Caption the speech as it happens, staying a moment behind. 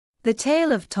The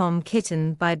Tale of Tom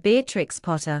Kitten by Beatrix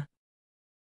Potter.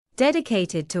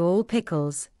 Dedicated to all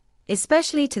pickles,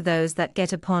 especially to those that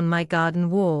get upon my garden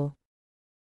wall.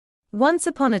 Once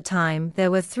upon a time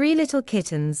there were 3 little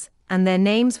kittens, and their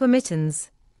names were Mittens,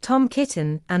 Tom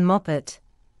Kitten, and Moppet.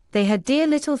 They had dear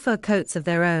little fur coats of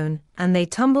their own, and they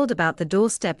tumbled about the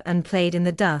doorstep and played in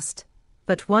the dust.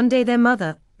 But one day their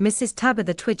mother, Mrs.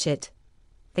 Tabitha Twitchit,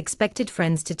 expected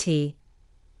friends to tea.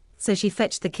 So she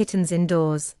fetched the kittens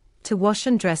indoors to wash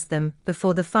and dress them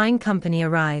before the fine company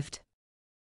arrived.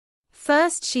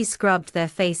 First she scrubbed their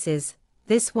faces,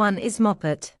 this one is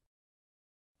Moppet.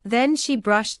 Then she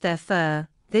brushed their fur,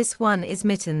 this one is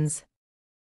Mittens.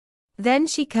 Then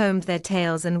she combed their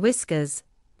tails and whiskers,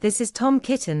 this is Tom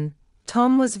Kitten.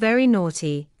 Tom was very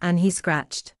naughty, and he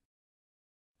scratched.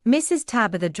 Mrs.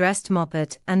 Tabitha dressed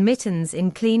Moppet and Mittens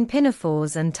in clean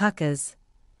pinafores and tuckers.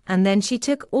 And then she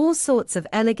took all sorts of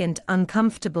elegant,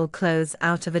 uncomfortable clothes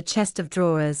out of a chest of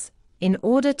drawers, in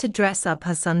order to dress up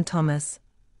her son Thomas.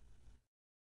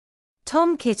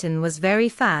 Tom Kitten was very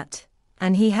fat,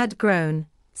 and he had grown,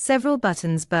 several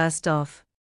buttons burst off.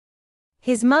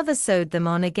 His mother sewed them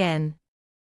on again.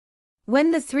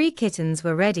 When the 3 kittens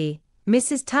were ready,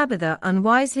 Mrs. Tabitha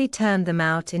unwisely turned them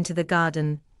out into the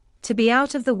garden, to be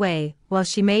out of the way while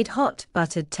she made hot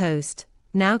buttered toast.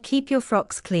 Now keep your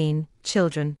frocks clean,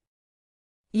 children.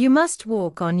 You must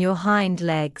walk on your hind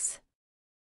legs.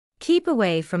 Keep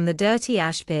away from the dirty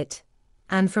ash pit,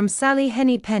 and from Sally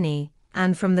Henny Penny,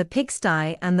 and from the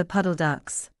pigsty and the puddle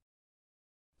ducks.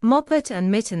 Moppet and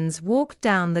Mittens walked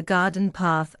down the garden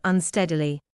path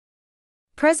unsteadily.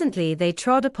 Presently they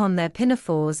trod upon their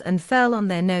pinafores and fell on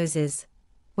their noses.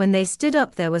 When they stood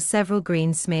up there were several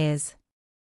green smears.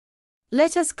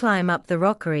 Let us climb up the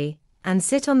rockery, and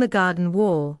sit on the garden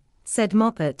wall, said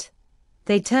Moppet.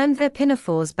 They turned their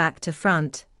pinafores back to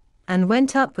front, and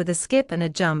went up with a skip and a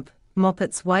jump.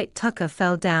 Moppet's white tucker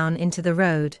fell down into the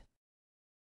road.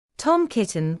 Tom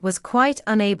Kitten was quite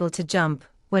unable to jump,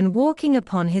 when walking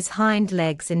upon his hind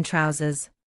legs in trousers.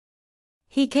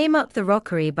 He came up the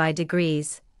rockery by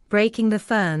degrees, breaking the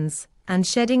ferns, and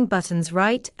shedding buttons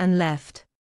right and left.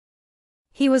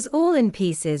 He was all in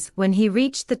pieces when he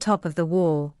reached the top of the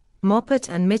wall. Moppet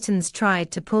and Mittens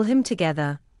tried to pull him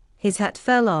together. His hat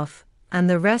fell off, and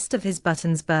the rest of his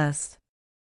buttons burst.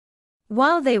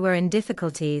 While they were in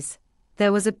difficulties,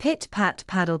 there was a pit-pat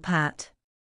paddle-pat.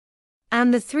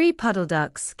 And the 3 puddle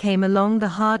ducks came along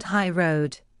the hard high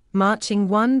road, marching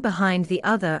one behind the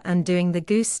other and doing the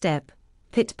goose step,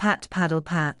 pit-pat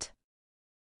paddle-pat.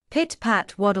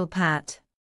 Pit-pat waddle-pat.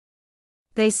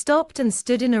 They stopped and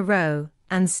stood in a row,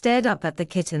 and stared up at the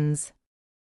kittens.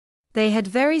 They had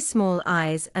very small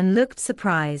eyes and looked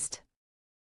surprised.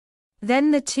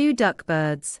 Then the 2 duck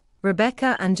birds,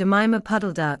 Rebecca and Jemima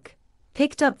Puddle Duck,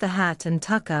 picked up the hat and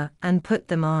tucker and put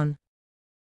them on.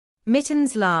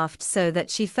 Mittens laughed so that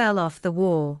she fell off the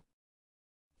wall.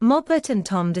 Moppet and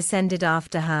Tom descended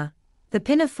after her. The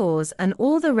pinafores and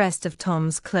all the rest of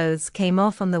Tom's clothes came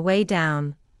off on the way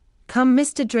down. Come,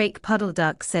 Mr. Drake Puddle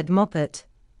Duck, said Moppet.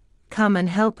 Come and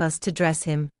help us to dress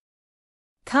him.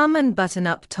 Come and button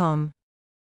up Tom.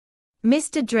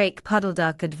 Mr. Drake Puddle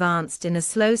Duck advanced in a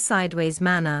slow sideways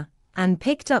manner, and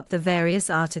picked up the various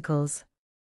articles.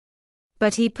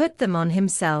 But he put them on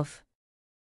himself.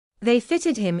 They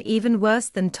fitted him even worse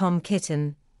than Tom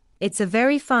Kitten. It's a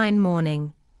very fine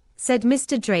morning, said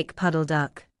Mr. Drake Puddle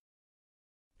Duck.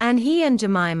 And he and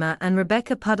Jemima and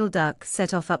Rebecca Puddle Duck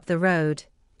set off up the road,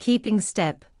 keeping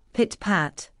step,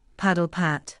 pit-pat,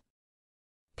 paddle-pat.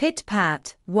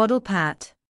 Pit-pat,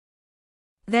 waddle-pat.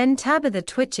 Then Tabitha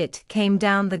Twitchit came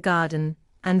down the garden,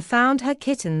 and found her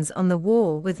kittens on the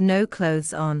wall with no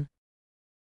clothes on.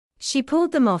 She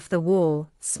pulled them off the wall,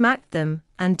 smacked them,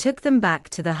 and took them back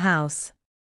to the house.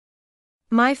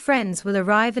 My friends will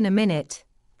arrive in a minute,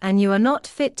 and you are not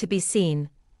fit to be seen.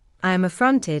 I am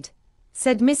affronted,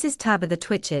 said Mrs. Tabitha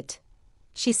Twitchit.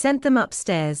 She sent them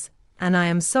upstairs, and I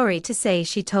am sorry to say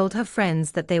she told her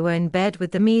friends that they were in bed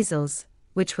with the measles,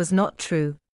 which was not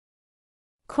true.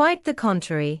 Quite the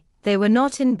contrary, they were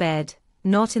not in bed,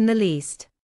 not in the least.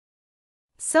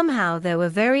 Somehow there were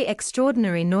very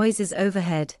extraordinary noises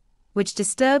overhead, which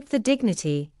disturbed the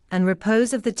dignity and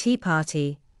repose of the tea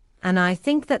party, and I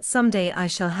think that someday I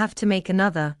shall have to make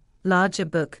another, larger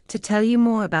book to tell you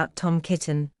more about Tom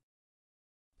Kitten.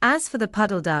 As for the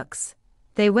puddle ducks,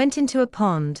 they went into a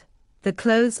pond. The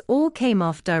clothes all came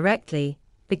off directly,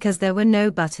 because there were no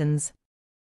buttons.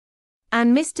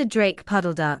 And Mr. Drake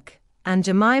Puddle Duck, and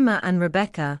Jemima and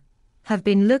Rebecca, have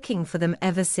been looking for them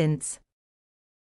ever since.